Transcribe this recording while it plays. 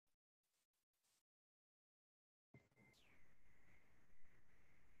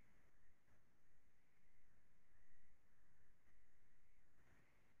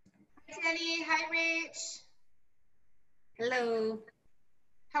Jenny. Hi, Rach. Hello.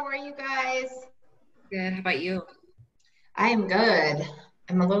 How are you guys? Good. How about you? I am good.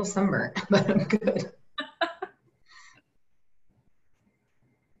 I'm a little sunburnt, but I'm good.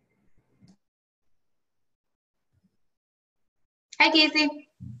 Hi, Casey.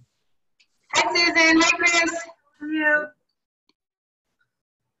 Hi, Susan. Hi, Chris. How are you?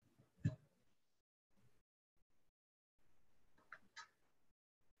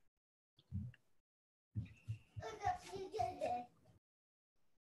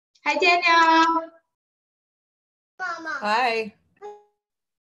 Hi, Danielle. Hi.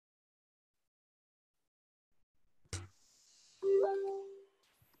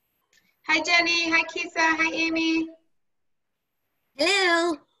 Hi, Jenny. Hi, Kisa. Hi, Amy.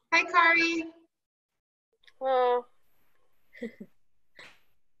 Hello. Hi, Kari. Oh.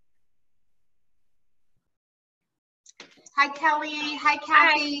 Hi, Kelly. Hi, Hi.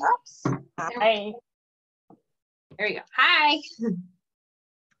 Kathy. Oops. Hi. There you go. Hi.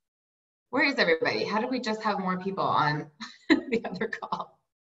 Where is everybody? How did we just have more people on the other call?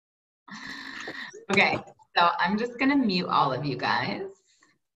 Okay, so I'm just going to mute all of you guys.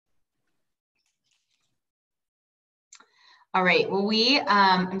 All right. Well,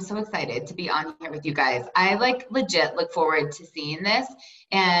 I'm so excited to be on here with you guys. I like legit look forward to seeing this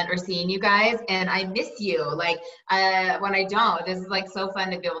or seeing you guys. And I miss you. When I don't, this is like so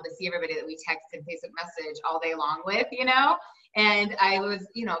fun to be able to see everybody that we text and Facebook message all day long with. And I was,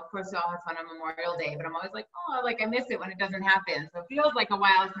 of course, we all have fun on Memorial Day, but I'm always like, oh, like I miss it when it doesn't happen. So it feels like a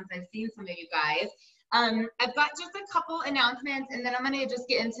while since I've seen some of you guys. I've got just a couple announcements, and then I'm going to just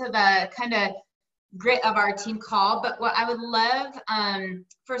get into the kind of grit of our team call. But what I would love,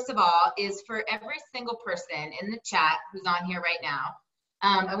 first of all, is for every single person in the chat who's on here right now,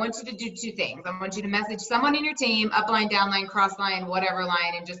 I want you to do two things. I want you to message someone in your team, upline, downline, crossline, whatever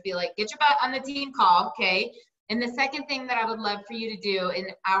line, and just be like, get your butt on the team call, okay? And the second thing that I would love for you to do in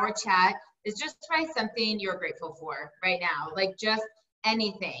our chat is just try something you're grateful for right now. Like just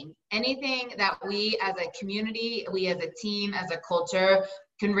anything that we as a community, we as a team, as a culture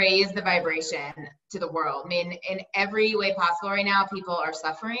can raise the vibration to the world. I mean, in every way possible right now, people are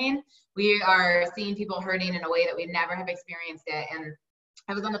suffering. We are seeing people hurting in a way that we never have experienced it. And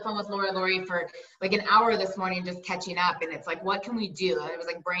I was on the phone with Laura Lori for like an hour this morning just catching up, and it's like, what can we do? And it was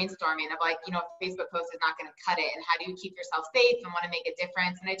like brainstorming of like, a Facebook post is not going to cut it, and how do you keep yourself safe and want to make a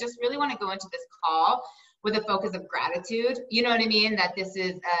difference? And I just really want to go into this call with a focus of gratitude. You know what I mean? That this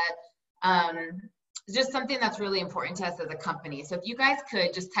is just something that's really important to us as a company. So if you guys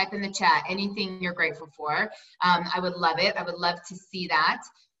could just type in the chat anything you're grateful for, I would love it. I would love to see that.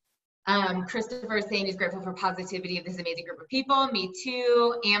 Christopher is saying he's grateful for positivity of this amazing group of people. Me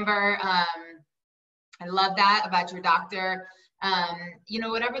too. Amber, I love that about your doctor.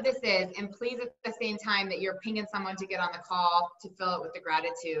 Whatever this is, and please at the same time that you're pinging someone to get on the call to fill it with the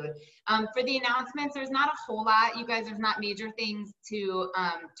gratitude. For the announcements, there's not a whole lot, you guys, there's not major things to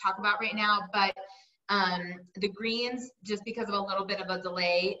talk about right now, but the greens, just because of a little bit of a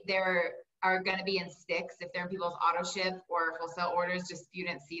delay, there are going to be in sticks if they're in people's auto ship or wholesale orders. Just if you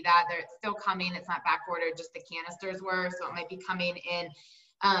didn't see that, they're still coming. It's not back ordered, just the canisters were, so it might be coming in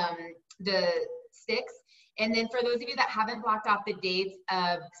the sticks. And then for those of you that haven't blocked off the dates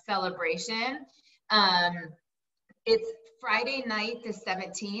of celebration, it's Friday night the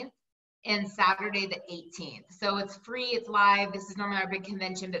 17th and Saturday the 18th. So it's free, it's live. This is normally our big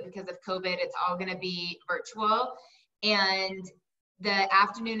convention, but because of COVID, it's all gonna be virtual. And the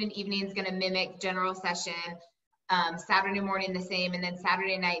afternoon and evening is gonna mimic general session. Saturday morning the same, and then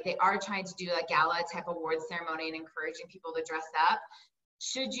Saturday night, they are trying to do a gala type award ceremony and encouraging people to dress up.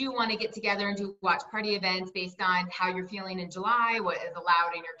 Should you want to get together and do watch party events based on how you're feeling in July, what is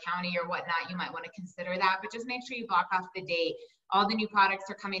allowed in your county or whatnot, you might want to consider that, but just make sure you block off the date. All the new products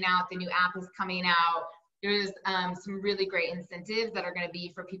are coming out, the new app is coming out. There's some really great incentives that are going to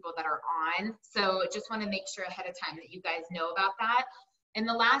be for people that are on. So just want to make sure ahead of time that you guys know about that. And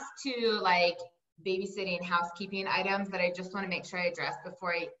the last two, like babysitting, housekeeping items that I just want to make sure I address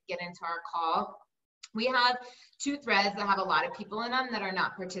before I get into our call. We have two threads that have a lot of people in them that are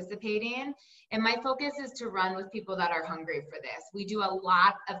not participating. And my focus is to run with people that are hungry for this. We do a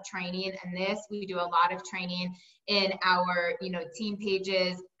lot of training in this. We do a lot of training in our, team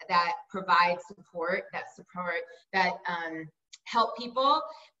pages that provide support, that help people.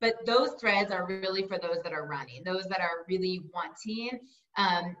 But those threads are really for those that are running, those that are really wanting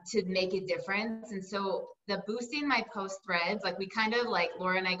to make a difference. And so the boosting my post threads, like we kind of like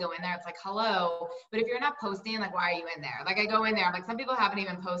Laura and I go in there, it's like, hello, but if you're not posting, like, why are you in there? Like I go in there, I'm like, some people haven't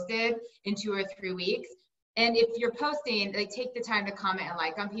even posted in 2 or 3 weeks. And if you're posting, like, take the time to comment and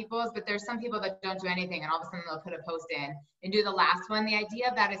like on people's, but there's some people that don't do anything and all of a sudden they'll put a post in and do the last one. The idea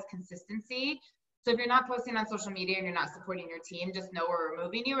of that is consistency. So if you're not posting on social media and you're not supporting your team, just know we're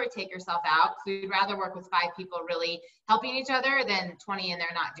removing you or take yourself out. So we'd rather work with 5 people really helping each other than 20 and they're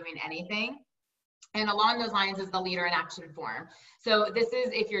not doing anything. And along those lines is the leader in action form. So this is,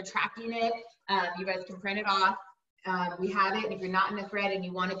 if you're tracking it, you guys can print it off. We have it, and if you're not in the thread and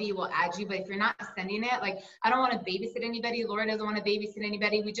you want to be, we'll add you. But if you're not sending it, like, I don't want to babysit anybody. Laura doesn't want to babysit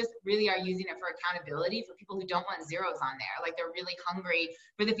anybody. We just really are using it for accountability for people who don't want zeros on there. Like, they're really hungry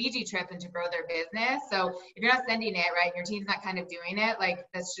for the Fiji trip and to grow their business. So if you're not sending it, right, your team's not kind of doing it, like,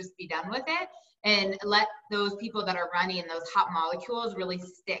 let's just be done with it. And let those people that are running those hot molecules really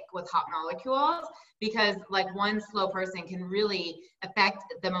stick with hot molecules, because like one slow person can really affect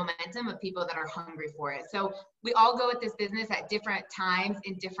the momentum of people that are hungry for it. So we all go at this business at different times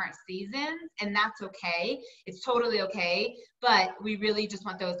in different seasons, and that's okay. It's totally okay. But we really just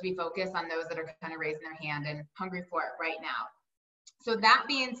want those to be focused on those that are kind of raising their hand and hungry for it right now. So that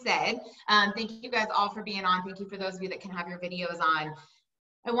being said, thank you guys all for being on. Thank you for those of you that can have your videos on.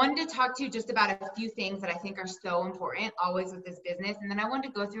 I wanted to talk to you just about a few things that I think are so important always with this business. And then I wanted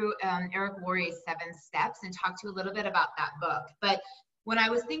to go through Eric Worre's 7 steps and talk to you a little bit about that book. But when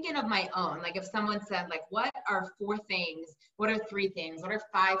I was thinking of my own, like if someone said, like, what are 4 things? What are 3 things? What are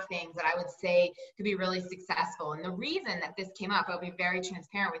 5 things that I would say could be really successful? And the reason that this came up, I'll be very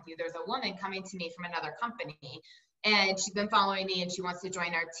transparent with you. There's a woman coming to me from another company, and she's been following me and she wants to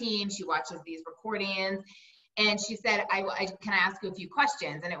join our team. She watches these recordings. And she said, can I ask you a few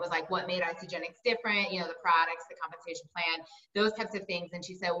questions? And it was like, what made Isagenix different? You know, the products, the compensation plan, those types of things. And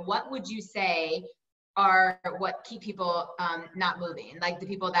she said, what would you say are what keep people not moving? Like the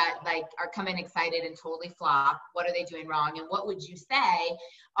people that like are coming excited and totally flop, what are they doing wrong? And what would you say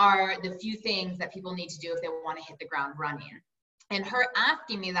are the few things that people need to do if they want to hit the ground running? And her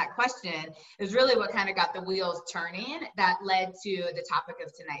asking me that question is really what kind of got the wheels turning that led to the topic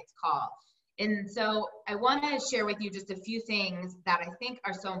of tonight's call. And so I want to share with you just a few things that I think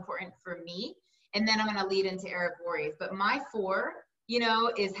are so important for me. And then I'm going to lead into Eric Worre's. But my 4, you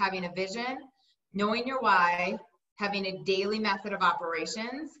know, is having a vision, knowing your why, having a daily method of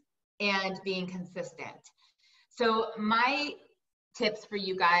operations, and being consistent. So my tips for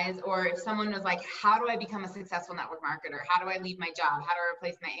you guys, or if someone was like, how do I become a successful network marketer? How do I leave my job? How do I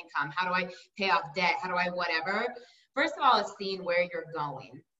replace my income? How do I pay off debt? How do I whatever? First of all, is seeing where you're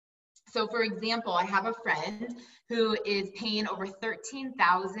going. So for example, I have a friend who is paying over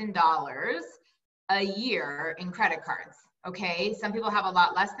 $13,000 a year in credit cards. Okay. Some people have a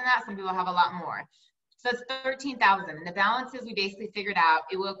lot less than that. Some people have a lot more. So that's $13,000. And the balances we basically figured out,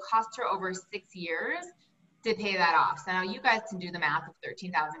 it will cost her over 6 years to pay that off. So now you guys can do the math of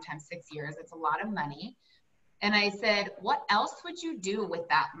 13,000 times 6 years. It's a lot of money. And I said, what else would you do with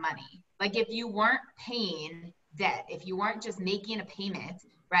that money? Like if you weren't paying debt, if you weren't just making a payment,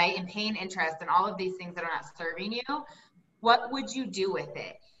 right, and paying interest and all of these things that are not serving you, what would you do with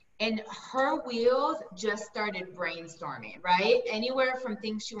it? And her wheels just started brainstorming, right? Anywhere from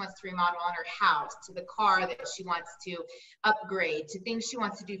things she wants to remodel on her house, to the car that she wants to upgrade, to things she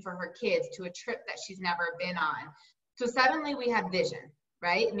wants to do for her kids, to a trip that she's never been on. So suddenly we had vision,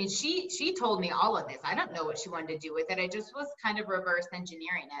 right? I mean, she told me all of this. I don't know what she wanted to do with it. I just was kind of reverse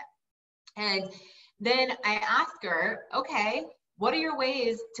engineering it. And then I asked her, okay, what are your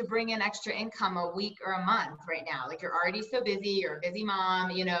ways to bring in extra income a week or a month right now? Like you're already so busy, you're a busy mom,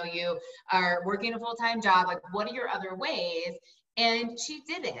 you know, you are working a full-time job. Like what are your other ways? And she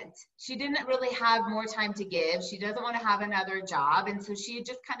didn't really have more time to give. She doesn't want to have another job. And so she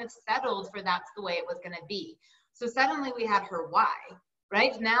just kind of settled for that's the way it was going to be. So suddenly we had her why,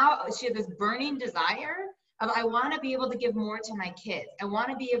 right? Now she had this burning desire of, I want to be able to give more to my kids. I want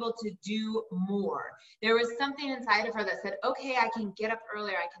to be able to do more. There was something inside of her that said, okay, I can get up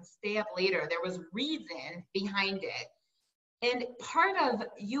earlier. I can stay up later. There was reason behind it. And part of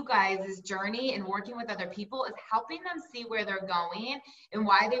you guys' journey and working with other people is helping them see where they're going and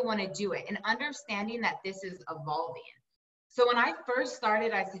why they want to do it, and understanding that this is evolving. So when I first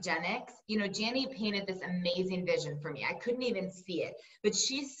started Isagenix, you know, Janny painted this amazing vision for me. I couldn't even see it, but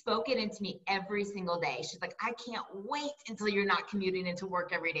she spoke it into me every single day. She's like, I can't wait until you're not commuting into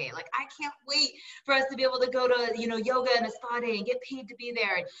work every day. Like, I can't wait for us to be able to go to, you know, yoga and a spa day and get paid to be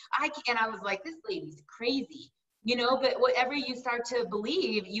there. And I was like, this lady's crazy, you know, but whatever you start to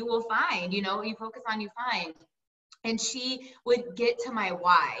believe, you will find, you know, you focus on, you find. And she would get to my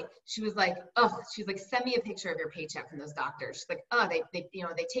why. She was like, oh, she's like, send me a picture of your paycheck from those doctors. She's like, oh, they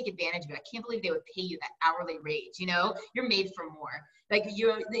take advantage of you. I can't believe they would pay you that hourly rate. You're made for more.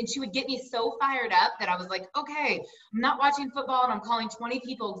 And she would get me so fired up that I was like, okay, I'm not watching football and I'm calling 20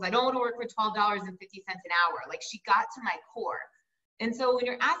 people because I don't want to work for $12.50 an hour. Like, she got to my core. And so when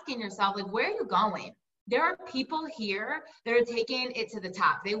you're asking yourself, like, where are you going? There are people here that are taking it to the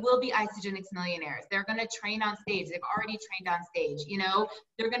top. They will be Isagenix millionaires. They're going to train on stage. They've already trained on stage.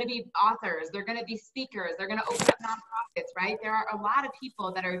 They're going to be authors. They're going to be speakers. They're going to open up nonprofits, right? There are a lot of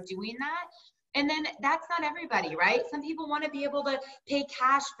people that are doing that. And then that's not everybody, right? Some people want to be able to pay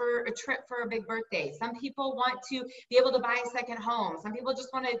cash for a trip for a big birthday. Some people want to be able to buy a second home. Some people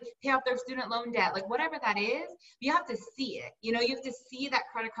just want to pay off their student loan debt, like whatever that is. You have to see it. You have to see that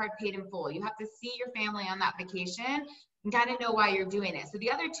credit card paid in full. You have to see your family on that vacation and kind of know why you're doing it. So the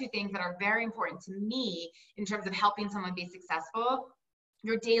other two things that are very important to me in terms of helping someone be successful: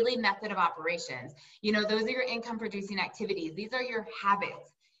 your daily method of operations. Those are your income producing activities. These are your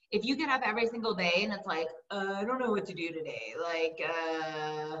habits. If you get up every single day and it's like, I don't know what to do today. Like,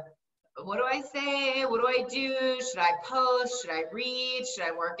 what do I say? What do I do? Should I post? Should I read? Should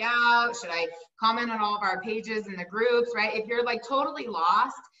I work out? Should I comment on all of our pages in the groups, right? If you're like totally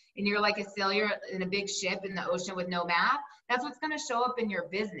lost and you're like a sailor in a big ship in the ocean with no map, that's what's going to show up in your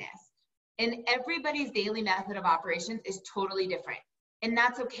business. And everybody's daily method of operations is totally different. And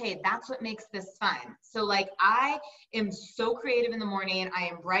that's okay. That's what makes this fun. So like, I am so creative in the morning. I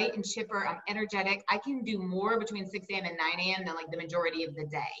am bright and chipper. I'm energetic. I can do more between 6 a.m. and 9 a.m. than like the majority of the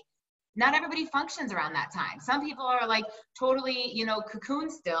day. Not everybody functions around that time. Some people are like totally, cocoon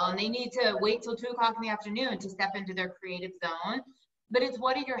still, and they need to wait till 2 o'clock in the afternoon to step into their creative zone. But it's,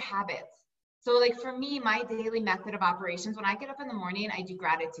 what are your habits? So like, for me, my daily method of operations, when I get up in the morning, I do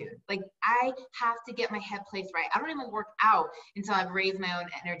gratitude. Like, I have to get my head placed right. I don't even work out until I've raised my own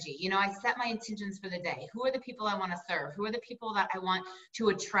energy. I set my intentions for the day. Who are the people I want to serve? Who are the people that I want to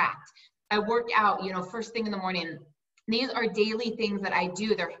attract? I work out, first thing in the morning. These are daily things that I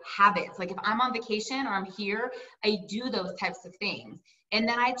do. They're habits. Like, if I'm on vacation or I'm here, I do those types of things. And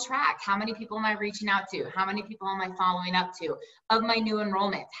then I track, how many people am I reaching out to? How many people am I following up to? Of my new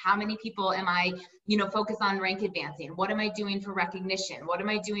enrollments, how many people am I, focused on rank advancing? What am I doing for recognition? What am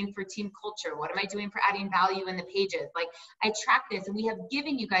I doing for team culture? What am I doing for adding value in the pages? Like, I track this, and we have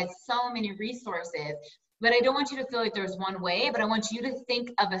given you guys so many resources. But I don't want you to feel like there's one way, but I want you to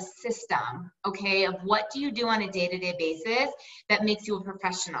think of a system, okay, of what do you do on a day-to-day basis that makes you a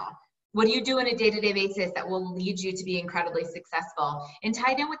professional? What do you do on a day-to-day basis that will lead you to be incredibly successful? And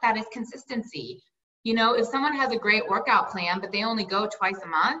tied in with that is consistency. If someone has a great workout plan, but they only go twice a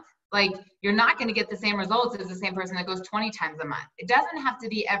month, like, you're not going to get the same results as the same person that goes 20 times a month. It doesn't have to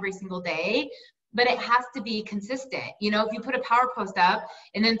be every single day, but it has to be consistent. If you put a power post up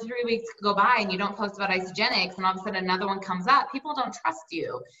and then 3 weeks go by and you don't post about Isagenix, and all of a sudden another one comes up, people don't trust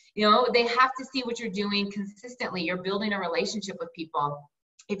you. They have to see what you're doing consistently. You're building a relationship with people.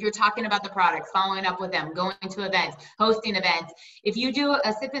 If you're talking about the products, following up with them, going to events, hosting events. If you do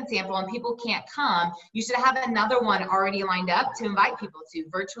a sip and sample and people can't come, you should have another one already lined up to invite people to,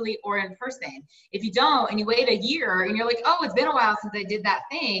 virtually or in person. If you don't, and you wait a year and you're like, oh, it's been a while since I did that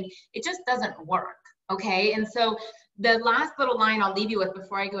thing, it just doesn't work, okay? And so the last little line I'll leave you with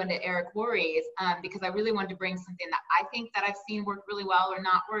before I go into Eric Worre's, because I really wanted to bring something that I think that I've seen work really well or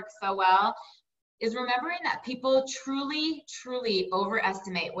not work so well, is remembering that people truly, truly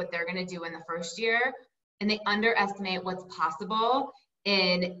overestimate what they're going to do in the first year, and they underestimate what's possible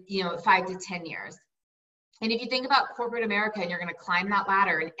in 5 to 10 years. And if you think about corporate America and you're going to climb that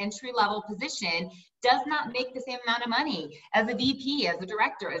ladder, an entry-level position does not make the same amount of money as a VP, as a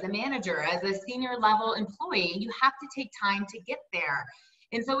director, as a manager, as a senior level employee. You have to take time to get there.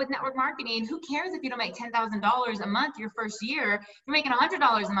 And so with network marketing, who cares if you don't make $10,000 a month your first year? You're making $100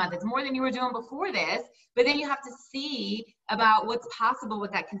 a month. It's more than you were doing before this. But then you have to see about what's possible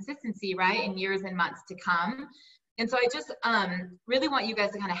with that consistency, right, in years and months to come. And so I just really want you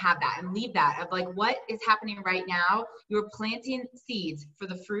guys to kind of have that and leave that of like, what is happening right now? You're planting seeds for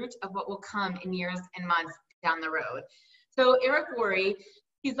the fruit of what will come in years and months down the road. So Eric Worre,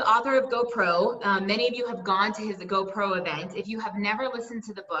 he's the author of GoPro. Many of you have gone to his GoPro event. If you have never listened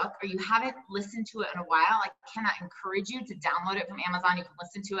to the book or you haven't listened to it in a while, I cannot encourage you to download it from Amazon. You can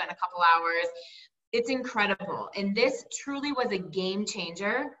listen to it in a couple hours. It's incredible. And this truly was a game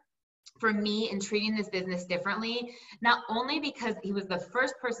changer for me in treating this business differently, not only because he was the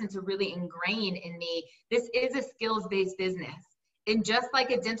first person to really ingrain in me, this is a skills-based business. And just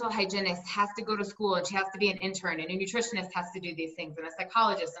like a dental hygienist has to go to school and she has to be an intern, and a nutritionist has to do these things, and a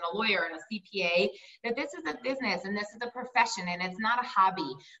psychologist and a lawyer and a CPA, that this is a business and this is a profession and it's not a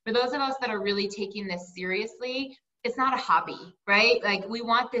hobby. For those of us that are really taking this seriously, it's not a hobby, right? Like, we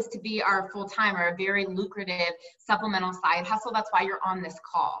want this to be our full-time or a very lucrative supplemental side hustle. That's why you're on this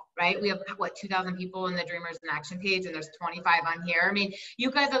call, right? We have, what, 2,000 people in the Dreamers in Action page, and there's 25 on here. I mean,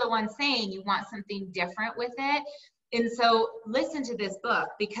 you guys are the ones saying you want something different with it. And so listen to this book,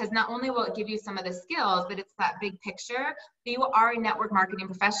 because not only will it give you some of the skills, but it's that big picture that you are a network marketing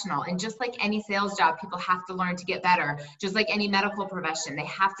professional. And just like any sales job, people have to learn to get better. Just like any medical profession, they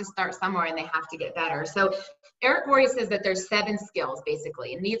have to start somewhere and they have to get better. So Eric Worre says that there's 7 skills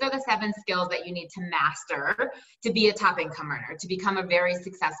basically. And these are the 7 skills that you need to master to be a top income earner, to become a very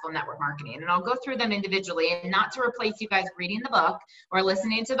successful network marketing. And I'll go through them individually, and not to replace you guys reading the book or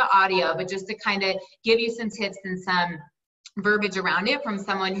listening to the audio, but just to kind of give you some tips and some verbiage around it from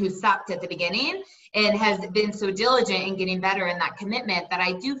someone who sucked at the beginning and has been so diligent in getting better in that commitment, that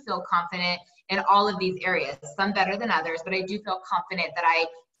I do feel confident in all of these areas, some better than others, but I do feel confident that I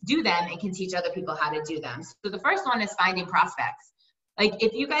do them and can teach other people how to do them. So the first one is finding prospects. Like,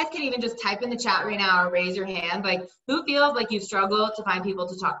 if you guys can even just type in the chat right now or raise your hand, like, who feels like you struggle to find people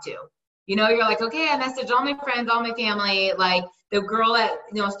to talk to? You know, you're like, okay, I messaged all my friends, all my family, like the girl at,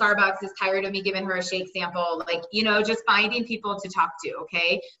 you know, Starbucks is tired of me giving her a shake sample, like, you know, just finding people to talk to,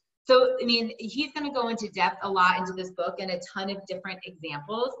 okay? So, I mean, he's going to go into depth a lot into this book and a ton of different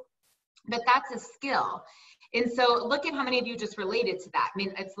examples, but that's a skill. And so look at how many of you just related to that. I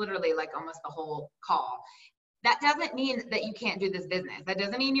mean, it's literally like almost the whole call. That doesn't mean that you can't do this business. That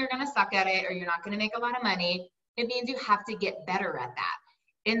doesn't mean you're going to suck at it or you're not going to make a lot of money. It means you have to get better at that.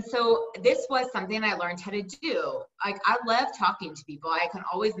 And so this was something I learned how to do. Like, I love talking to people. I can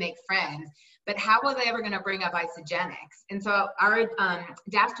always make friends, but how was I ever going to bring up Isagenix? And so our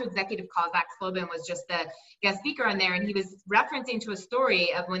Dash to Executive call, Zach Slobin was just the guest speaker on there, and he was referencing to a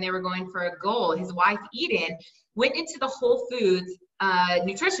story of when they were going for a goal. His wife, Eden, went into the Whole Foods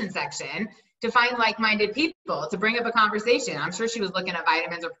nutrition section to find like-minded people to bring up a conversation. I'm sure she was looking at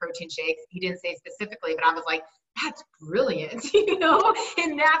vitamins or protein shakes. He didn't say specifically, but I was like, that's brilliant, you know?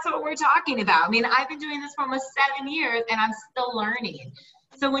 And that's what we're talking about. I mean, I've been doing this for almost 7 years and I'm still learning.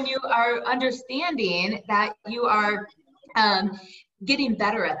 So when you are understanding that you are getting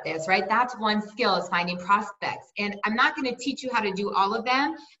better at this, right? That's one skill, is finding prospects. And I'm not going to teach you how to do all of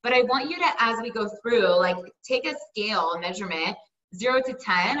them, but I want you to, as we go through, like, take a scale measurement, 0 to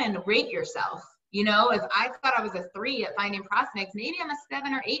 10, and rate yourself. You know, if I thought I was a 3 at finding prospects, maybe I'm a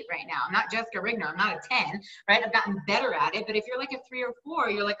 7 or 8 right now. I'm not Jessica Rigner. I'm not a 10, right? I've gotten better at it. But if you're like a 3 or 4,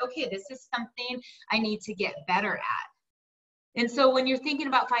 you're like, okay, this is something I need to get better at. And so when you're thinking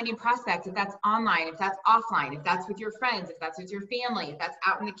about finding prospects, if that's online, if that's offline, if that's with your friends, if that's with your family, if that's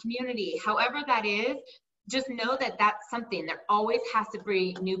out in the community, however that is, just know that that's something. There always has to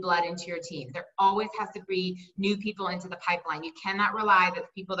be new blood into your team. There always has to be new people into the pipeline. You cannot rely that the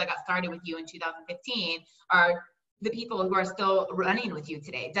people that got started with you in 2015 are the people who are still running with you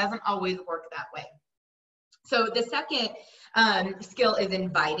today. It doesn't always work that way. So the second skill is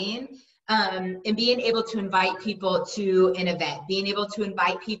inviting. And being able to invite people to an event, being able to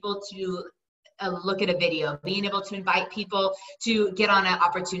invite people to look at a video, being able to invite people to get on an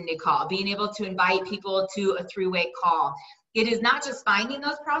opportunity call, being able to invite people to a 3-way call. It is not just finding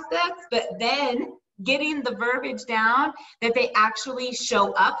those prospects, but then getting the verbiage down that they actually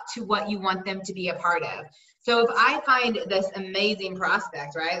show up to what you want them to be a part of. So if I find this amazing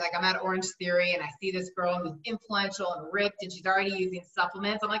prospect, right? Like, I'm at Orange Theory and I see this girl who's influential and ripped and she's already using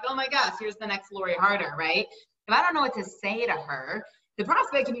supplements. I'm like, oh my gosh, here's the next Lori Harder, right? If I don't know what to say to her, the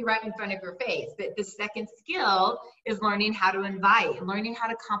prospect can be right in front of your face. But the second skill is learning how to invite, learning how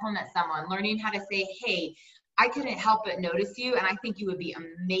to compliment someone, learning how to say, hey, I couldn't help but notice you, and I think you would be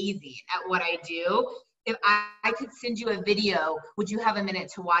amazing at what I do. If I could send you a video, would you have a minute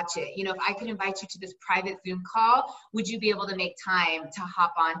to watch it? You know, if I could invite you to this private Zoom call, would you be able to make time to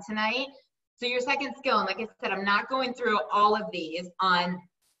hop on tonight? So your second skill, and like I said, I'm not going through all of these on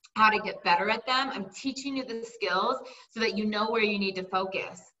how to get better at them. I'm teaching you the skills so that you know where you need to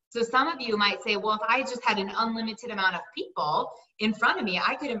focus. So some of you might say, well, if I just had an unlimited amount of people in front of me,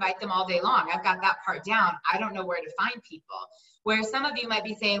 I could invite them all day long. I've got that part down. I don't know where to find people. Where some of you might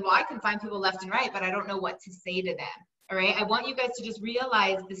be saying, well, I can find people left and right, but I don't know what to say to them. All right. I want you guys to just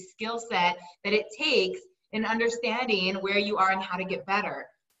realize the skill set that it takes in understanding where you are and how to get better.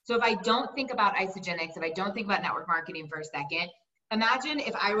 So if I don't think about Isagenix, if I don't think about network marketing for a second, imagine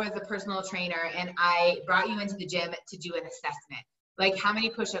if I was a personal trainer and I brought you into the gym to do an assessment. Like, how many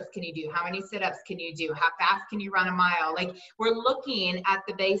push-ups can you do? How many sit-ups can you do? How fast can you run a mile? Like, we're looking at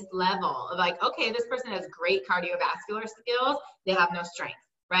the base level of like, okay, this person has great cardiovascular skills. They have no strength,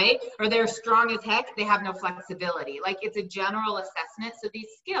 right? Or they're strong as heck. They have no flexibility. Like, it's a general assessment. So these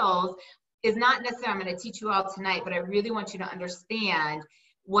skills is not necessarily, I'm going to teach you all tonight, but I really want you to understand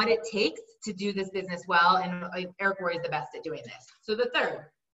what it takes to do this business well. And Eric Worre is the best at doing this. So the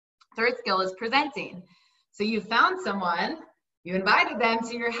third skill is presenting. So you found someone, you invited them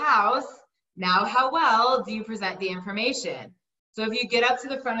to your house. Now, how well do you present the information? So if you get up to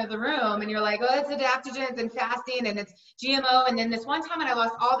the front of the room and you're like, oh, it's adaptogens and fasting and it's GMO. And then this one time when I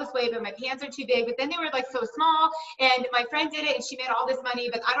lost all this weight, but my pants are too big, but then they were like so small and my friend did it and she made all this money,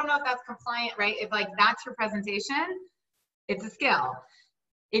 but I don't know if that's compliant, right? If like that's your presentation, it's a skill.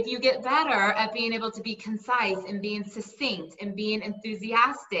 If you get better at being able to be concise and being succinct and being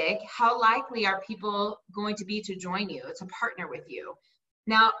enthusiastic, how likely are people going to be to join you, to partner with you?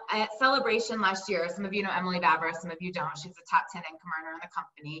 Now, at Celebration last year, some of you know Emily Vavra, some of you don't. She's a top 10 income earner in the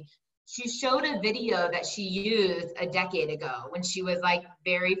company. She showed a video that she used a decade ago when she was like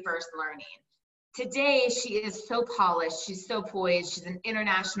very first learning. Today, she is so polished. She's so poised. She's an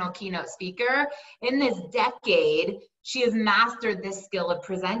international keynote speaker. In this decade, she has mastered this skill of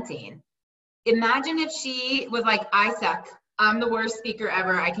presenting. Imagine if she was like, I suck. I'm the worst speaker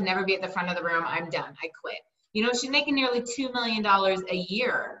ever. I can never be at the front of the room. I'm done. I quit. You know, she's making nearly $2 million a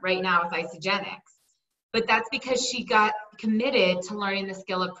year right now with Isagenix. But that's because she got committed to learning the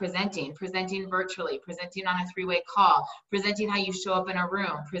skill of presenting virtually, presenting on a three-way call, presenting how you show up in a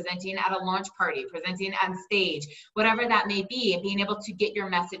room, presenting at a launch party, presenting on stage, whatever that may be, and being able to get your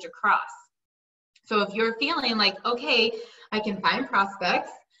message across. So if you're feeling like, okay, I can find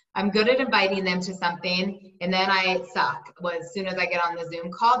prospects, I'm good at inviting them to something, and then I suck as soon as I get on the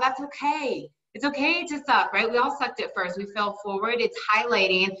Zoom call, that's okay. It's okay to suck, right? We all sucked at first. We fell forward. It's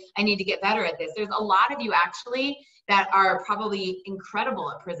highlighting, I need to get better at this. There's a lot of you actually that are probably incredible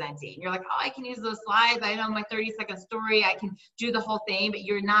at presenting. You're like, oh, I can use those slides. I know my 30-second story. I can do the whole thing, but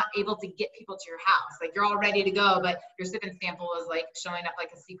you're not able to get people to your house. Like, you're all ready to go, but your sip and sample is like showing up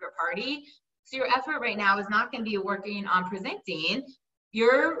like a secret party. So your effort right now is not going to be working on presenting.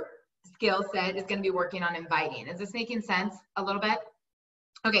 Your skill set is going to be working on inviting. Is this making sense a little bit?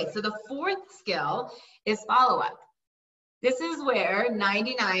 Okay, so the fourth skill is follow-up. This is where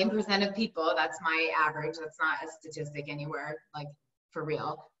 99% of people, that's my average, that's not a statistic anywhere, like for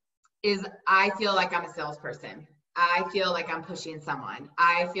real, is I feel like I'm a salesperson. I feel like I'm pushing someone.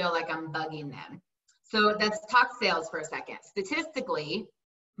 I feel like I'm bugging them. So let's talk sales for a second. Statistically,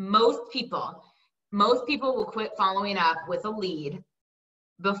 most people will quit following up with a lead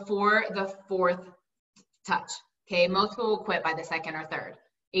before the fourth touch. Okay, most people will quit by the second or third,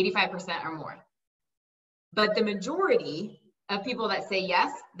 85% or more. But the majority of people that say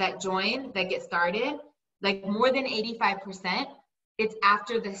yes, that join, that get started, like more than 85%, it's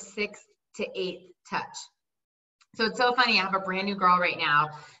after the 6th to 8th touch. So it's so funny. I have a brand new girl right now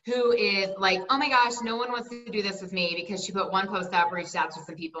who is like, oh my gosh, no one wants to do this with me because she put one post up, reached out to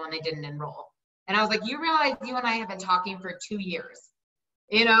some people, and they didn't enroll. And I was like, you realize you and I have been talking for 2 years,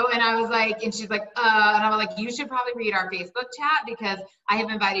 you know? And I was like, and she's like, and I was like, you should probably read our Facebook chat because I have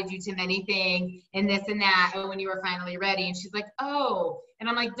invited you to many things and this and that. And when you were finally ready, and she's like, oh, and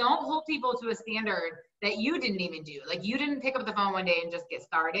I'm like, don't hold people to a standard that you didn't even do. Like, you didn't pick up the phone one day and just get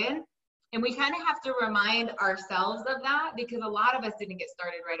started. And we kind of have to remind ourselves of that because a lot of us didn't get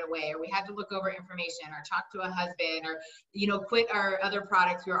started right away, or we had to look over information or talk to a husband or, you know, quit our other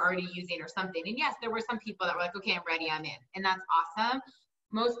products we were already using or something. And yes, there were some people that were like, okay, I'm ready, I'm in. And that's awesome.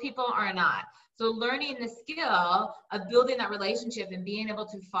 Most people are not. So learning the skill of building that relationship and being able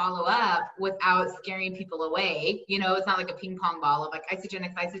to follow up without scaring people away, you know, it's not like a ping pong ball of like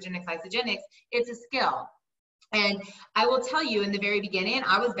Isagenix, Isagenix, Isagenix. It's a skill. And I will tell you, in the very beginning,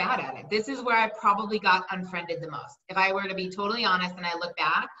 I was bad at it. This is where I probably got unfriended the most. If I were to be totally honest and I look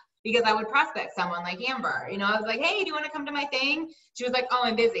back, because I would prospect someone like Amber, you know, I was like, hey, do you want to come to my thing? She was like, oh,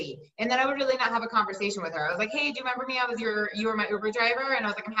 I'm busy. And then I would really not have a conversation with her. I was like, hey, do you remember me? You were my Uber driver. And I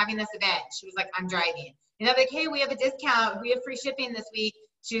was like, I'm having this event. She was like, I'm driving. And I was like, hey, we have a discount. We have free shipping this week.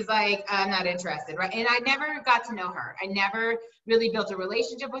 She's like, I'm not interested, right? And I never got to know her. I never really built a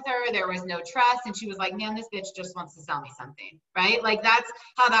relationship with her. There was no trust. And she was like, man, this bitch just wants to sell me something, right? Like, that's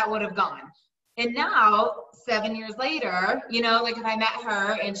how that would have gone. And now, 7 years later, you know, like if I met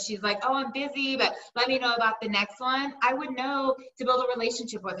her and she's like, oh, I'm busy, but let me know about the next one, I would know to build a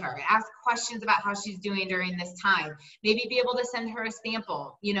relationship with her, ask questions about how she's doing during this time, maybe be able to send her a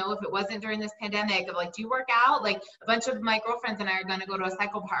sample, you know, if it wasn't during this pandemic of like, do you work out? Like, a bunch of my girlfriends and I are going to go to a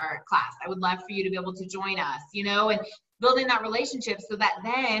cycle class. I would love for you to be able to join us, you know, and building that relationship so that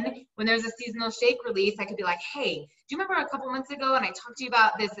then when there's a seasonal shake release, I could be like, hey, do you remember a couple months ago and I talked to you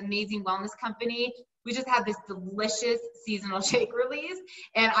about this amazing wellness company? We just had this delicious seasonal shake release,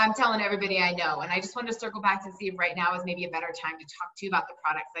 and I'm telling everybody I know. And I just wanted to circle back to see if right now is maybe a better time to talk to you about the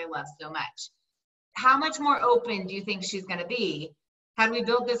products I love so much. How much more open do you think she's going to be had we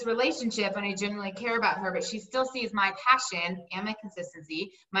built this relationship and I genuinely care about her, but she still sees my passion and my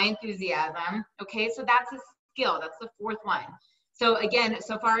consistency, my enthusiasm? Okay, so that's a skill. That's the fourth one. So again,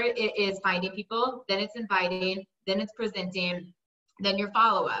 so far it is finding people, then it's inviting, then it's presenting, then your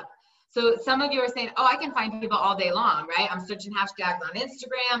follow-up. So some of you are saying, oh, I can find people all day long, right? I'm searching hashtags on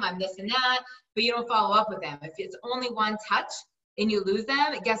Instagram, I'm this and that, but you don't follow up with them. If it's only one touch and you lose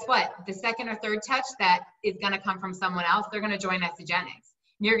them, guess what? The second or third touch that is gonna come from someone else, they're gonna join Isagenix.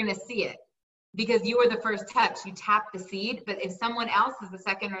 You're gonna see it because you were the first touch, you tapped the seed, but if someone else is the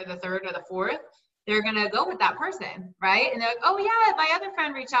second or the third or the fourth, they're gonna go with that person, right? And they're like, oh yeah, my other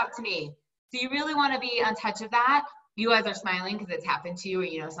friend reached out to me. So you really wanna be on touch of that. You guys are smiling because it's happened to you, or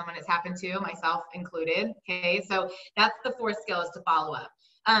you know someone it's happened to, myself included. Okay, so that's the fourth skill, is to follow up.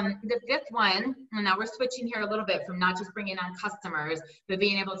 The fifth one, and now we're switching here a little bit from not just bringing on customers, but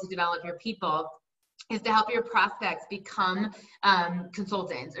being able to develop your people, is to help your prospects become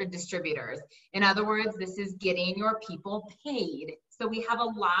consultants or distributors. In other words, this is getting your people paid. So we have a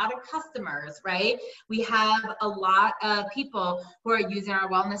lot of customers, right? We have a lot of people who are using our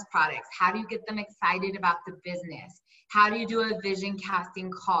wellness products. How do you get them excited about the business? How do you do a vision casting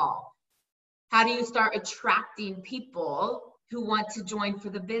call? How do you start attracting people who want to join for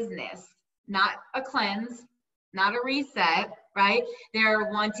the business? Not a cleanse, not a reset, right? They're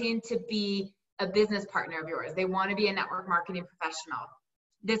wanting to be a business partner of yours. They want to be a network marketing professional.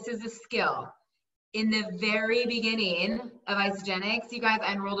 This is a skill. In the very beginning of Isagenix, you guys,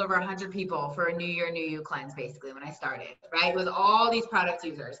 I enrolled over 100 people for a New Year, New You cleanse, basically, when I started, right? With all these product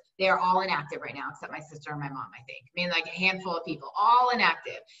users. They are all inactive right now, except my sister and my mom, I think. I mean, like a handful of people, all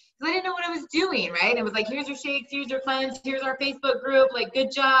inactive. Because I didn't know what I was doing, right? It was like, here's your shakes, here's your cleanse, here's our Facebook group, like,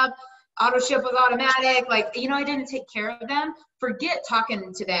 good job. Auto ship was automatic. Like, you know, I didn't take care of them. Forget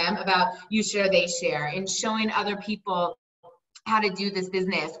talking to them about you share, they share, and showing other people how to do this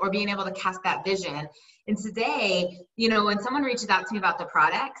business or being able to cast that vision. And today, you know, when someone reaches out to me about the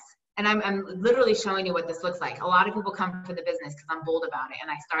products, and I'm literally showing you what this looks like. A lot of people come for the business because I'm bold about it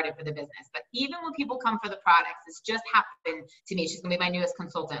and I started for the business. But even when people come for the products, this just happened to me. She's gonna be my newest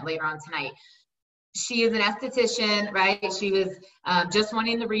consultant later on tonight. She is an esthetician, right? She was just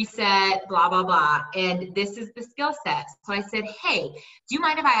wanting the reset, blah, blah, blah. And this is the skill set. So I said, hey, do you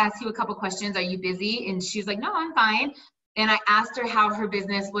mind if I ask you a couple questions? Are you busy? And she's like, no, I'm fine. And I asked her how her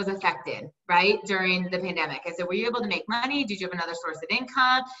business was affected, right, during the pandemic. I said, were you able to make money? Did you have another source of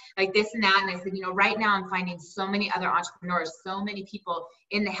income? Like this and that. And I said, you know, right now I'm finding so many other entrepreneurs, so many people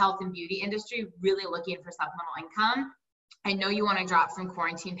in the health and beauty industry really looking for supplemental income. I know you want to drop some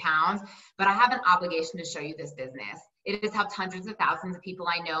quarantine pounds, but I have an obligation to show you this business. It has helped hundreds of thousands of people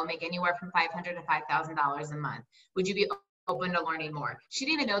I know make anywhere from $500 to $5,000 a month. Would you be open to learning more? She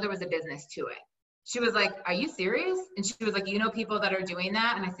didn't even know there was a business to it. She was like, are you serious? And she was like, you know people that are doing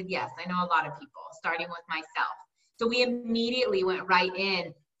that? And I said, yes, I know a lot of people, starting with myself. So we immediately went right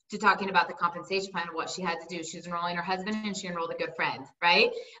in to talking about the compensation plan and what she had to do. She was enrolling her husband and she enrolled a good friend, right?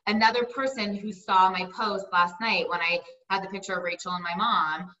 Another person who saw my post last night when I had the picture of Rachel and my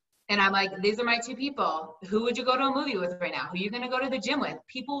mom, and I'm like, these are my two people. Who would you go to a movie with right now? Who are you gonna go to the gym with?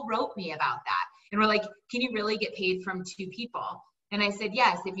 People wrote me about that. And we're like, can you really get paid from two people? And I said,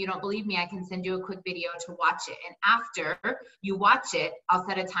 yes, if you don't believe me, I can send you a quick video to watch it. And after you watch it, I'll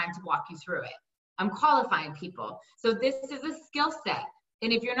set a time to walk you through it. I'm qualifying people. So this is a skill set.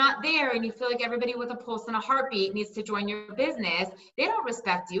 And if you're not there and you feel like everybody with a pulse and a heartbeat needs to join your business, they don't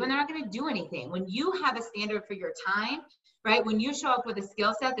respect you and they're not going to do anything. When you have a standard for your time, right? When you show up with a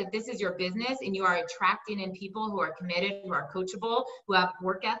skill set that this is your business and you are attracting in people who are committed, who are coachable, who have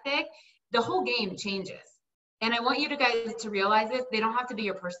work ethic, the whole game changes. And I want you guys to realize this, they don't have to be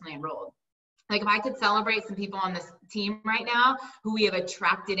your personally enrolled. Like if I could celebrate some people on this team right now who we have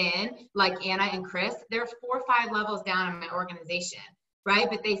attracted in, like Anna and Chris, they're 4 or 5 levels down in my organization, right?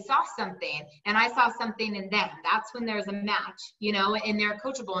 But they saw something and I saw something in them. That's when there's a match, you know, and they're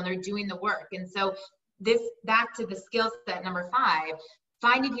coachable and they're doing the work. And so this, back to the skill set number 5,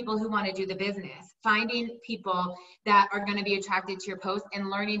 finding people who want to do the business, finding people that are going to be attracted to your post and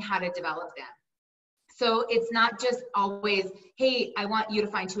learning how to develop them. So it's not just always, hey, I want you to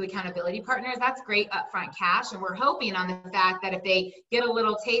find 2 accountability partners. That's great upfront cash. And we're hoping on the fact that if they get a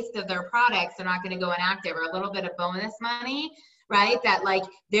little taste of their products, they're not going to go inactive, or a little bit of bonus money, right? That like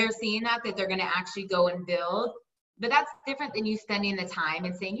they're seeing that they're going to actually go and build But that's different than you spending the time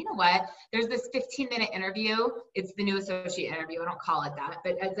and saying, you know what, there's this 15-minute interview. It's the new associate interview. I don't call it that,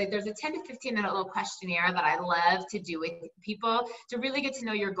 but it's like there's a 10 to 15-minute little questionnaire that I love to do with people to really get to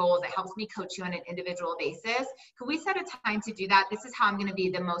know your goals. It helps me coach you on an individual basis. Could we set a time to do that? This is how I'm going to be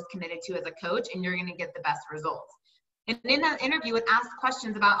the most committed to as a coach, and you're going to get the best results. And in that interview, it asks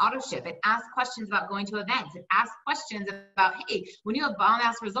questions about AutoShip. It asks questions about going to events. It asks questions about, hey, when you have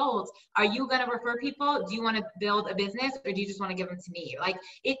bomb-ass results, are you going to refer people? Do you want to build a business, or do you just want to give them to me? Like,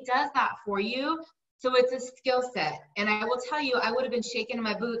 it does that for you. So it's a skill set. And I will tell you, I would have been shaking in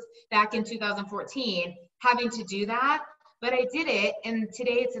my boots back in 2014 having to do that, but I did it. And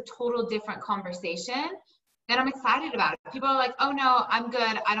today it's a total different conversation. And I'm excited about it. People are like, oh no, I'm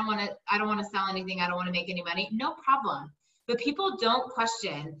good. I don't want to sell anything. I don't want to make any money. No problem. But people don't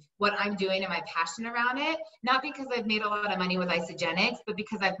question what I'm doing and my passion around it, not because I've made a lot of money with Isagenix, but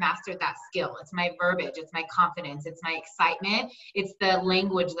because I've mastered that skill. It's my verbiage. It's my confidence. It's my excitement. It's the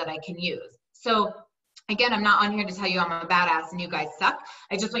language that I can use. So again, I'm not on here to tell you I'm a badass and you guys suck.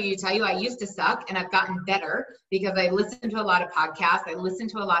 I just want you to tell you I used to suck, and I've gotten better because I listened to a lot of podcasts. I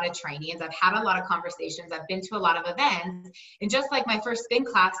listened to a lot of trainings. I've had a lot of conversations. I've been to a lot of events. And just like my first spin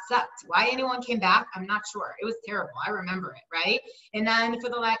class sucked. Why anyone came back, I'm not sure. It was terrible. I remember it, right? And then for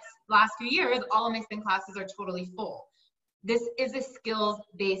the last few years, all of my spin classes are totally full. This is a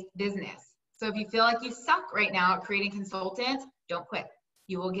skills-based business. So if you feel like you suck right now at creating consultants, don't quit.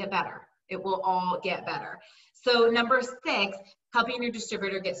 You will get better. It will all get better. So number 6, helping your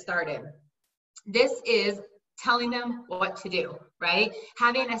distributor get started. This is telling them what to do, right?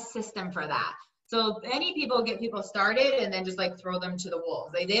 Having a system for that. So many people get people started and then just like throw them to the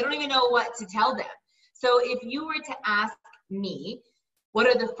wolves. They don't even know what to tell them. So if you were to ask me, what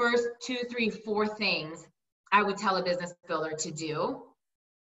are the first 2, 3, 4 things I would tell a business builder to do?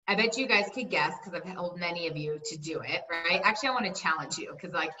 I bet you guys could guess because I've told many of you to do it, right? Actually, I want to challenge you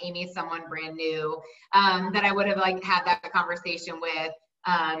because like Amy is someone brand new that I would have like had that conversation with.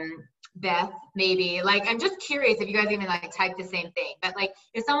 Beth, maybe. Like, I'm just curious if you guys even like type the same thing. But like,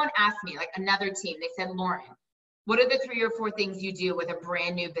 if someone asked me, like another team, they said, Lauren, what are the 3 or 4 things you do with a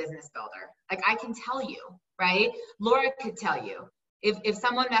brand new business builder? Like, I can tell you, right? Laura could tell you. If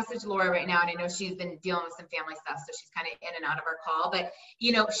someone messaged Laura right now, and I know she's been dealing with some family stuff, so she's kind of in and out of our call, but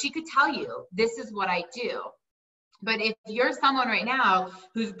you know, she could tell you, this is what I do. But if you're someone right now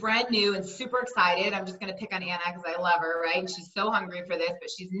who's brand new and super excited, I'm just going to pick on Anna because I love her, right? And she's so hungry for this, but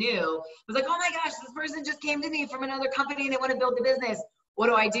she's new. I was like, oh my gosh, this person just came to me from another company and they want to build a business. What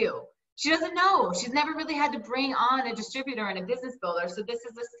do I do? She doesn't know. She's never really had to bring on a distributor and a business builder. So this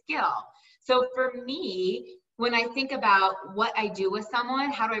is a skill. So for me, when I think about what I do with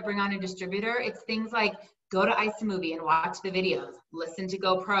someone, how do I bring on a distributor? It's things like go to iSamovie and watch the videos, listen to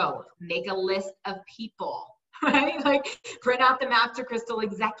GoPro, make a list of people, right? Like print out the Master Crystal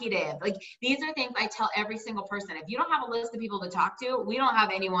executive. Like these are things I tell every single person. If you don't have a list of people to talk to, we don't have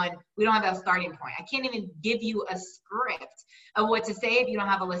anyone, we don't have a starting point. I can't even give you a script of what to say if you don't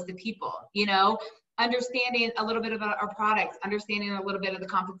have a list of people, you know? Understanding a little bit about our products, understanding a little bit of the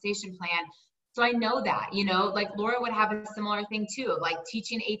compensation plan. So I know that, you know, like Laura would have a similar thing too, like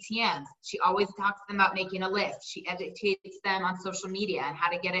teaching ATMs. She always talks to them about making a list. She educates them on social media and how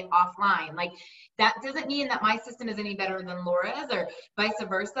to get it offline. Like that doesn't mean that my system is any better than Laura's or vice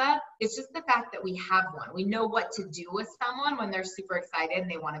versa. It's just the fact that we have one. We know what to do with someone when they're super excited and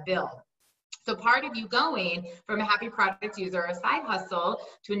they want to build. So part of you going from a happy product user or a side hustle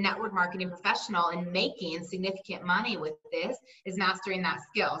to a network marketing professional and making significant money with this is mastering that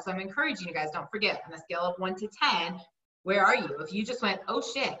skill. So I'm encouraging you guys, don't forget, on a scale of 1 to 10, where are you? If you just went, oh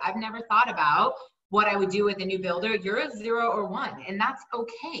shit, I've never thought about what I would do with a new builder, you're a 0 or 1, and that's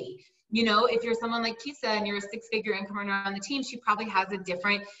okay. You know, if you're someone like Kisa and you're a 6-figure income earner on the team, she probably has a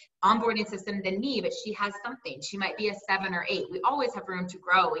different onboarding system than me, but she has something. She might be a 7 or 8. We always have room to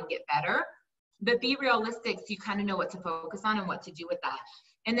grow and get better. But be realistic so you kind of know what to focus on and what to do with that.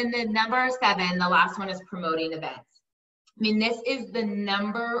 And then the number 7, the last one, is promoting events. I mean, this is the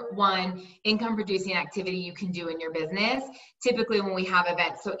number 1 income producing activity you can do in your business, typically when we have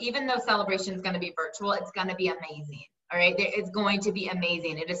events. So even though celebration is going to be virtual, it's going to be amazing. All right, it's going to be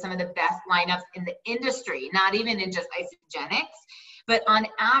amazing. It is some of the best lineups in the industry, not even in just Isagenix, but on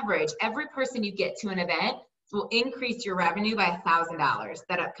average, every person you get to an event will increase your revenue by $1,000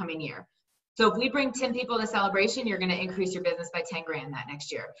 that upcoming year. So if we bring 10 people to celebration, you're going to increase your business by 10 grand that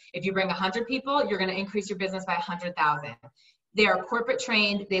next year. If you bring 100 people, you're going to increase your business by 100,000. They are corporate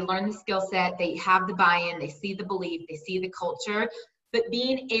trained. They learn the skill set. They have the buy-in. They see the belief. They see the culture. But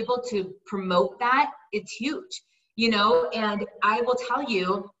being able to promote that, it's huge, you know? And I will tell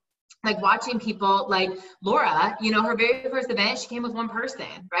you, Like watching people like Laura, you know, her very first event, she came with one person,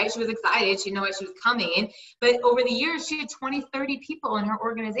 right? She was excited. She knew what she was coming. But over the years, she had 20, 30 people in her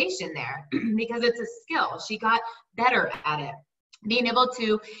organization there because it's a skill. She got better at it, being able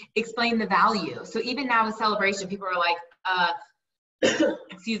to explain the value. So even now with Celebration, people are like,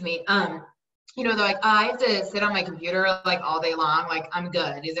 excuse me, you know, they're like, I have to sit on my computer like all day long. Like, I'm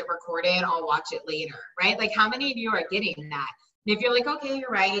good. Is it recorded? I'll watch it later, right? Like, how many of you are getting that? And if you're like, okay, you're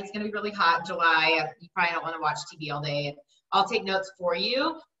right, it's going to be really hot in July, and you probably don't want to watch TV all day, and I'll take notes for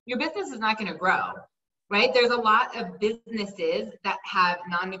you, your business is not going to grow, right? There's a lot of businesses that have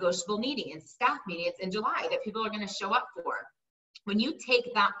non-negotiable meetings, staff meetings in July that people are going to show up for. When you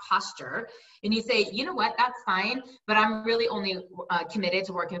take that posture and you say, you know what, that's fine, but I'm really only committed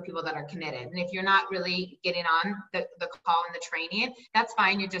to working with people that are committed. And if you're not really getting on the call and the training, that's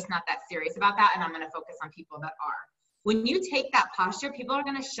fine. You're just not that serious about that. And I'm going to focus on people that are. When you take that posture, people are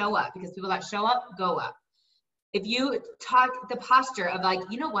going to show up, because people that show up, go up. If you talk the posture of like,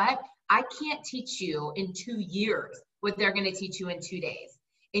 you know what, I can't teach you in 2 years what they're going to teach you in 2 days.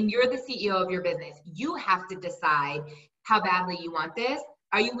 And you're the CEO of your business. You have to decide how badly you want this.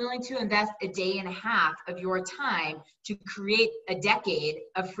 Are you willing to invest a day and a half of your time to create a decade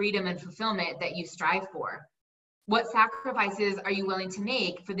of freedom and fulfillment that you strive for? What sacrifices are you willing to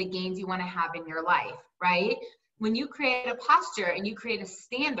make for the gains you want to have in your life, right? When you create a posture and you create a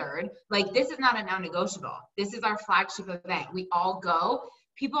standard, like this is not a non-negotiable. This is our flagship event. We all go.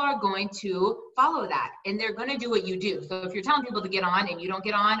 People are going to follow that, and they're going to do what you do. So if you're telling people to get on and you don't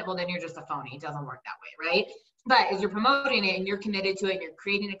get on, well, then you're just a phony. It doesn't work that way, right? But as you're promoting it and you're committed to it and you're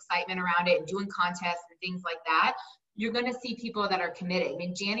creating excitement around it and doing contests and things like that, you're going to see people that are committed. I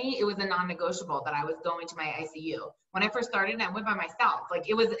mean, Janny, it was a non-negotiable that I was going to my ICU. When I first started, I went by myself. Like,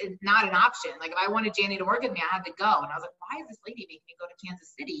 it was not an option. Like, if I wanted Janny to work with me, I had to go. And I was like, why is this lady making me go to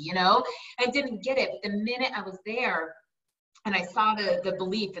Kansas City, you know? I didn't get it. But the minute I was there and I saw the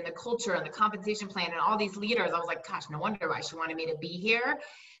belief and the culture and the compensation plan and all these leaders, I was like, gosh, no wonder why she wanted me to be here.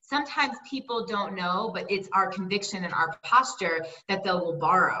 Sometimes people don't know, but it's our conviction and our posture that they will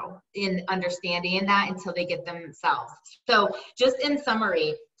borrow in understanding that until they get themselves. So just in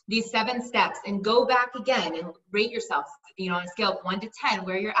summary, these 7 steps, and go back again and rate yourself, you know, on a scale of 1 to 10,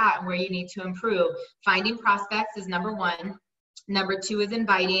 where you're at and where you need to improve. Finding prospects is number 1. Number 2 is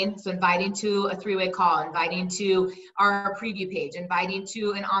inviting. So inviting to a 3-way call, inviting to our preview page, inviting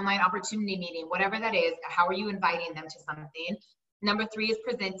to an online opportunity meeting, whatever that is. How are you inviting them to something? Number 3 is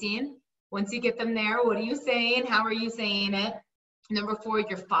presenting. Once you get them there, what are you saying? How are you saying it? Number 4 is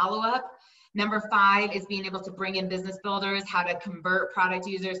your follow-up. Number 5 is being able to bring in business builders, how to convert product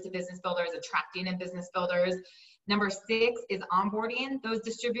users to business builders, attracting in business builders. Number 6 is onboarding those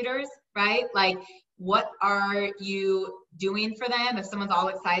distributors, right? Like, what are you doing for them? If someone's all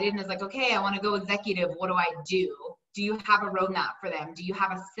excited and is like, okay, I want to go executive, what do I do? Do you have a roadmap for them? Do you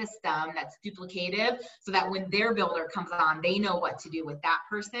have a system that's duplicative so that when their builder comes on, they know what to do with that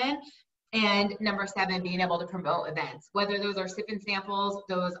person? And number 7, being able to promote events, whether those are sip and samples,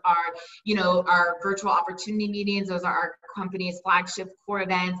 those are, you know, our virtual opportunity meetings, those are our company's flagship core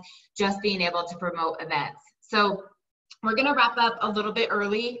events, just being able to promote events. So we're going to wrap up a little bit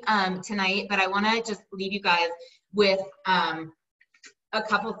early tonight, but I want to just leave you guys with a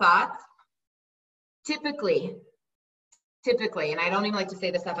couple thoughts. Typically, and I don't even like to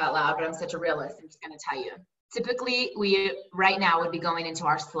say this stuff out loud, but I'm such a realist, I'm just going to tell you. Typically, we right now would be going into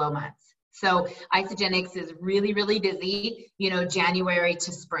our slow months. So Isagenix is really, really busy, you know, January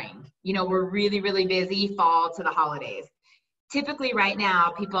to spring. You know, we're really, really busy fall to the holidays. Typically right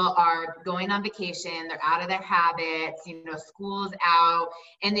now, people are going on vacation, they're out of their habits, you know, school's out,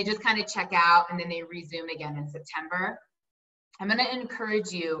 and they just kind of check out and then they resume again in September. I'm going to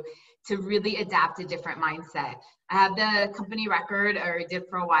encourage you to really adapt a different mindset. I have the company record, or did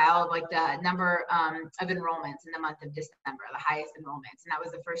for a while, like the number of enrollments in the month of December, the highest enrollments. And that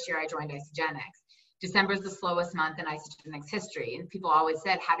was the first year I joined Isagenix. December is the slowest month in Isagenix history. And people always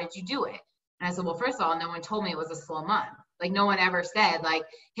said, how did you do it? And I said, well, first of all, no one told me it was a slow month. Like, no one ever said, like,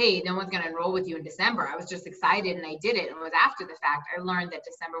 hey, no one's going to enroll with you in December. I was just excited and I did it. And it was after the fact I learned that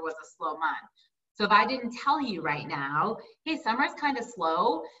December was a slow month. So if I didn't tell you right now, hey, summer's kind of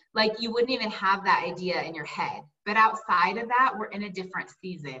slow, like, you wouldn't even have that idea in your head. But outside of that, we're in a different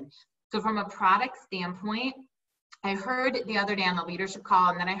season. So from a product standpoint, I heard the other day on the leadership call,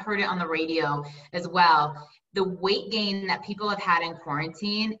 and then I heard it on the radio as well. The weight gain that people have had in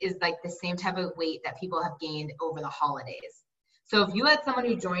quarantine is like the same type of weight that people have gained over the holidays. So if you had someone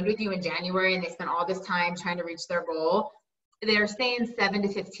who joined with you in January and they spent all this time trying to reach their goal, they're saying 7 to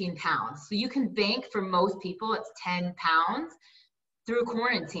 15 pounds. So you can bank, for most people, it's 10 pounds. through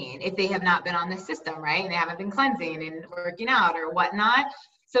quarantine if they have not been on the system, right? And they haven't been cleansing and working out or whatnot.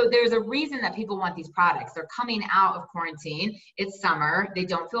 So there's a reason that people want these products. They're coming out of quarantine. It's summer. They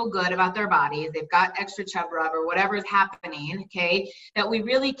don't feel good about their bodies. They've got extra chub rub or whatever is happening, okay? That we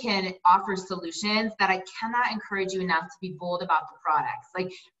really can offer solutions that I cannot encourage you enough to be bold about the products.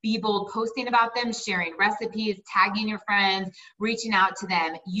 Like, be bold posting about them, sharing recipes, tagging your friends, reaching out to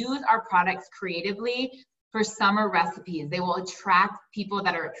them. Use our products creatively for summer recipes. They will attract people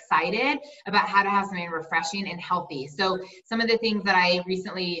that are excited about how to have something refreshing and healthy. So some of the things that I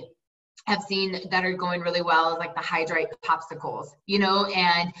recently have seen that are going really well is like the Hydrate popsicles, you know,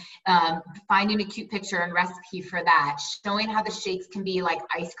 and finding a cute picture and recipe for that, showing how the shakes can be like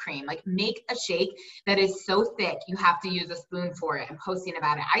ice cream. Like, make a shake that is so thick you have to use a spoon for it, and posting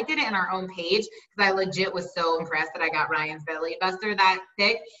about it. I did it in our own page because I legit was so impressed that I got Ryan's Belly Buster that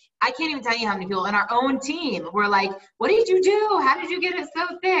thick. I can't even tell you how many people in our own team were like, what did you do? How did you get it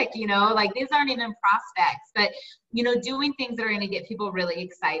so thick? You know, like, these aren't even prospects, but, you know, doing things that are going to get people really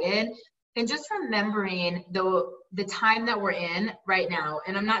excited. And just remembering the time that we're in right now.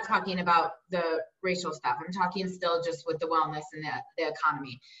 And I'm not talking about the racial stuff. I'm talking still just with the wellness and the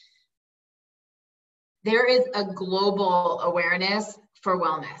economy. There is a global awareness for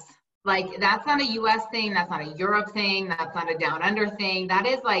wellness. Like, that's not a US thing. That's not a Europe thing. That's not a down under thing. That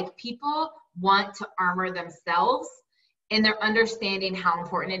is like, people want to armor themselves, and they're understanding how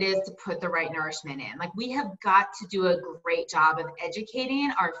important it is to put the right nourishment in. Like, we have got to do a great job of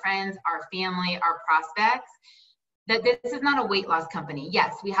educating our friends, our family, our prospects, that this is not a weight loss company.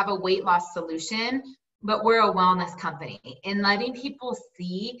 Yes, we have a weight loss solution, but we're a wellness company, and letting people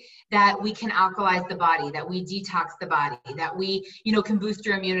see that we can alkalize the body, that we detox the body, that we, you know, can boost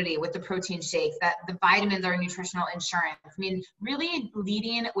your immunity with the protein shakes, that the vitamins are nutritional insurance. I mean, really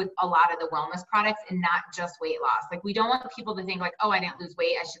leading with a lot of the wellness products and not just weight loss. Like, we don't want people to think like, oh, I didn't lose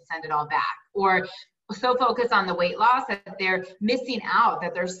weight, I should send it all back. Or so focused on the weight loss that they're missing out,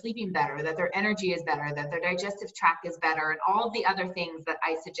 that they're sleeping better, that their energy is better, that their digestive tract is better, and all of the other things that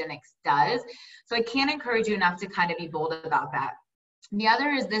Isagenix does. So I can't encourage you enough to kind of be bold about that. The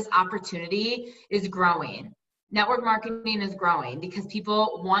other is, this opportunity is growing. Network marketing is growing because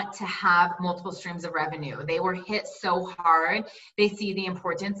people want to have multiple streams of revenue. They were hit so hard. They see the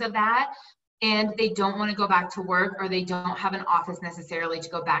importance of that, and they don't want to go back to work, or they don't have an office necessarily to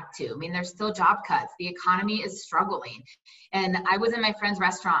go back to. I mean, there's still job cuts. The economy is struggling. And I was in my friend's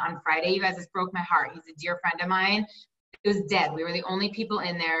restaurant on Friday. You guys, this broke my heart. He's a dear friend of mine. It was dead. We were the only people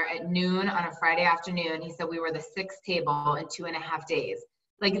in there at noon on a Friday afternoon. He said we were the 6th table in 2.5 days.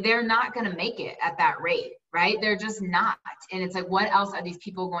 Like, they're not going to make it at that rate, right? They're just not. And it's like, what else are these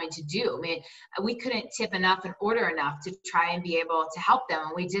people going to do? I mean, we couldn't tip enough and order enough to try and be able to help them.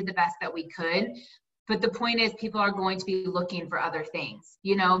 And we did the best that we could. But the point is, people are going to be looking for other things.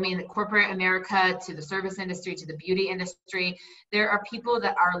 You know, I mean, the corporate America to the service industry to the beauty industry, there are people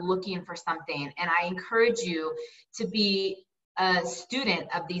that are looking for something. And I encourage you to be a student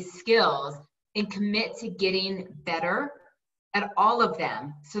of these skills and commit to getting better at all of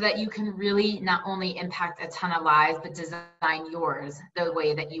them, so that you can really not only impact a ton of lives, but design yours the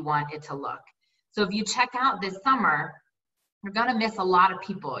way that you want it to look. So if you check out this summer, you're gonna miss a lot of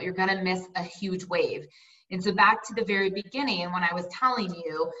people. You're gonna miss a huge wave. And so back to the very beginning, when I was telling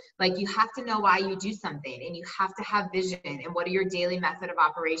you, like, you have to know why you do something, and you have to have vision, and what are your daily method of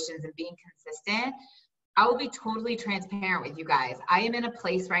operations, and being consistent. I will be totally transparent with you guys. I am in a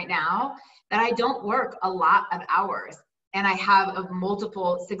place right now that I don't work a lot of hours. And I have a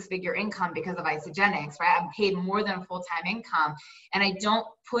multiple 6-figure income because of Isagenix, right? I'm paid more than a full-time income, and I don't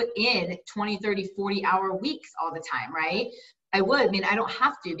put in 20, 30, 40-hour weeks all the time, right? I would, I mean, I don't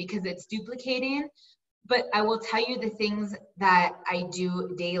have to because it's duplicating, but I will tell you the things that I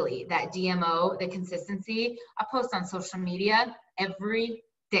do daily, that DMO, the consistency. I post on social media every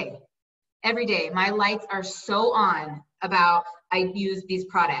day. Every day. My lights are so on about, I use these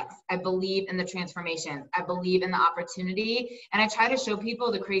products. I believe in the transformation. I believe in the opportunity. And I try to show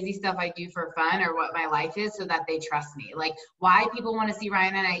people the crazy stuff I do for fun, or what my life is, so that they trust me. Like, why people want to see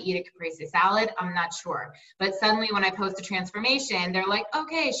Ryan and I eat a caprese salad, I'm not sure. But suddenly when I post a transformation, they're like,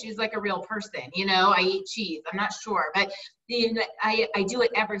 okay, she's like a real person. You know, I eat cheese. I'm not sure. But I do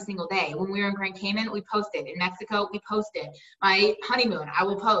it every single day. When we were in Grand Cayman, we posted. In Mexico, we posted. My honeymoon, I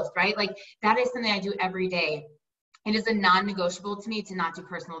will post, right? Like, that is something I do every day. It is a non-negotiable to me to not do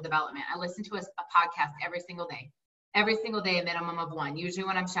personal development. I listen to a podcast every single day, a minimum of one, usually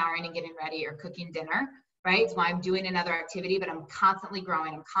when I'm showering and getting ready or cooking dinner, right? So I'm doing another activity, but I'm constantly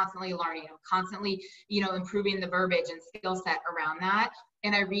growing. I'm constantly learning. I'm constantly, you know, improving the verbiage and skill set around that.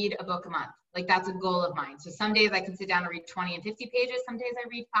 and I read a book a month. Like that's a goal of mine. So some days I can sit down and read 20 and 50 pages. Some days I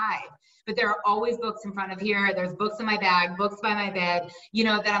read 5. But there are always books in front of here. There's books in my bag, books by my bed, you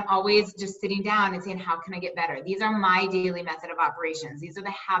know, that I'm always just sitting down and saying, how can I get better? These are my daily method of operations. These are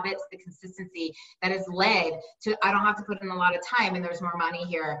the habits, the consistency that has led to, I don't have to put in a lot of time and there's more money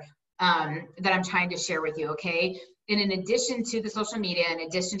here that I'm trying to share with you, okay? And in addition to the social media, in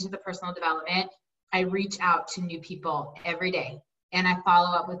addition to the personal development, I reach out to new people every day and I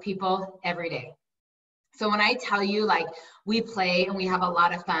follow up with people every day. So when I tell you, like, we play and we have a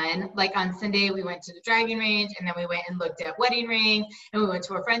lot of fun, like on Sunday, we went to the driving range and then we went and looked at wedding rings and we went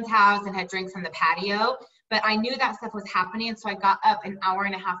to a friend's house and had drinks on the patio. But I knew that stuff was happening. So I got up an hour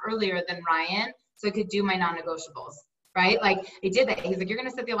and a half earlier than Ryan so I could do my non-negotiables, right? Like I did that. He's like, you're going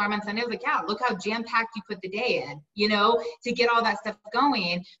to set the alarm on Sunday. I was like, yeah, look how jam-packed you put the day in, you know, to get all that stuff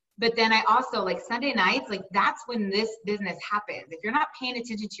going. But then I also, like Sunday nights, like that's when this business happens. If you're not paying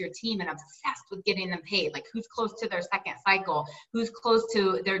attention to your team and obsessed with getting them paid, like who's close to their second cycle, who's close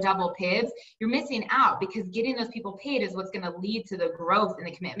to their double PIBs, you're missing out because getting those people paid is what's going to lead to the growth and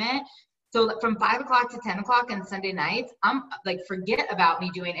the commitment. So from 5 o'clock to 10 o'clock on Sunday nights, I'm like, forget about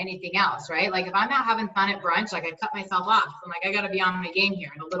me doing anything else, right? Like if I'm not having fun at brunch, like I cut myself off. I'm like, I got to be on my game here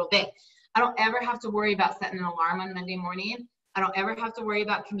in a little bit. I don't ever have to worry about setting an alarm on Monday morning. I don't ever have to worry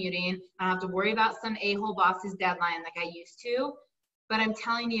about commuting. I don't have to worry about some a-hole boss's deadline like I used to. But I'm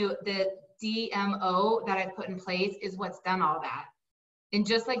telling you, the DMO that I've put in place is what's done all that. And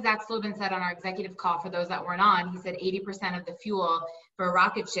just like Zach Slobin said on our executive call, for those that weren't on, he said 80% of the fuel for a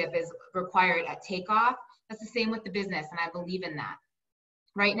rocket ship is required at takeoff. That's the same with the business, and I believe in that.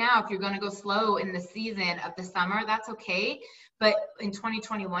 Right now, if you're going to go slow in the season of the summer, that's okay. But in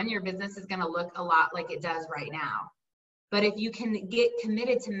 2021, your business is going to look a lot like it does right now. But if you can get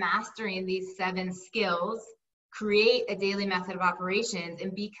committed to mastering these 7 skills, create a daily method of operations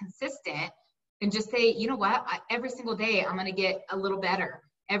and be consistent and just say, you know what, every single day I'm going to get a little better.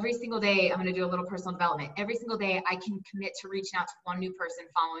 Every single day I'm going to do a little personal development. Every single day I can commit to reaching out to one new person,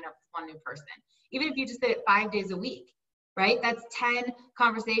 following up with one new person. Even if you just did it 5 days a week, right? That's 10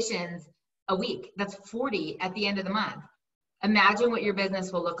 conversations a week. That's 40 at the end of the month. Imagine what your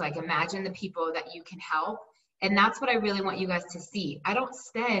business will look like. Imagine the people that you can help. And that's what I really want you guys to see. I don't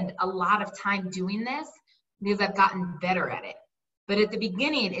spend a lot of time doing this because I've gotten better at it. But at the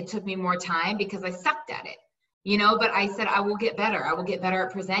beginning, it took me more time because I sucked at it, you know, but I said, I will get better. I will get better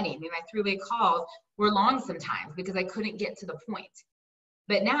at presenting. I mean, my 3-way calls were long sometimes because I couldn't get to the point.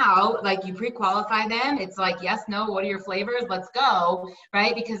 But now, like you pre-qualify them, it's like, yes, no, what are your flavors? Let's go,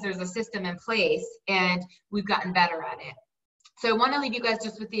 right? Because there's a system in place and we've gotten better at it. So I want to leave you guys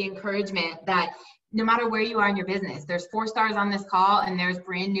just with the encouragement that no matter where you are in your business, there's 4 stars on this call and there's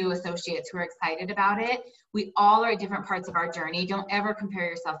brand new associates who are excited about it. We all are at different parts of our journey. Don't ever compare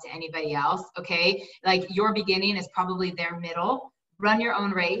yourself to anybody else, okay? Like your beginning is probably their middle. Run your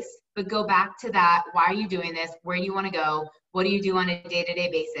own race, but go back to that. Why are you doing this? Where do you want to go? What do you do on a day-to-day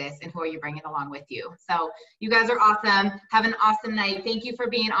basis? And who are you bringing along with you? So you guys are awesome. Have an awesome night. Thank you for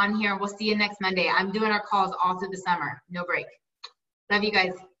being on here. We'll see you next Monday. I'm doing our calls all through the summer. No break. Love you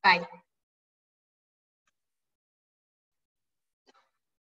guys. Bye.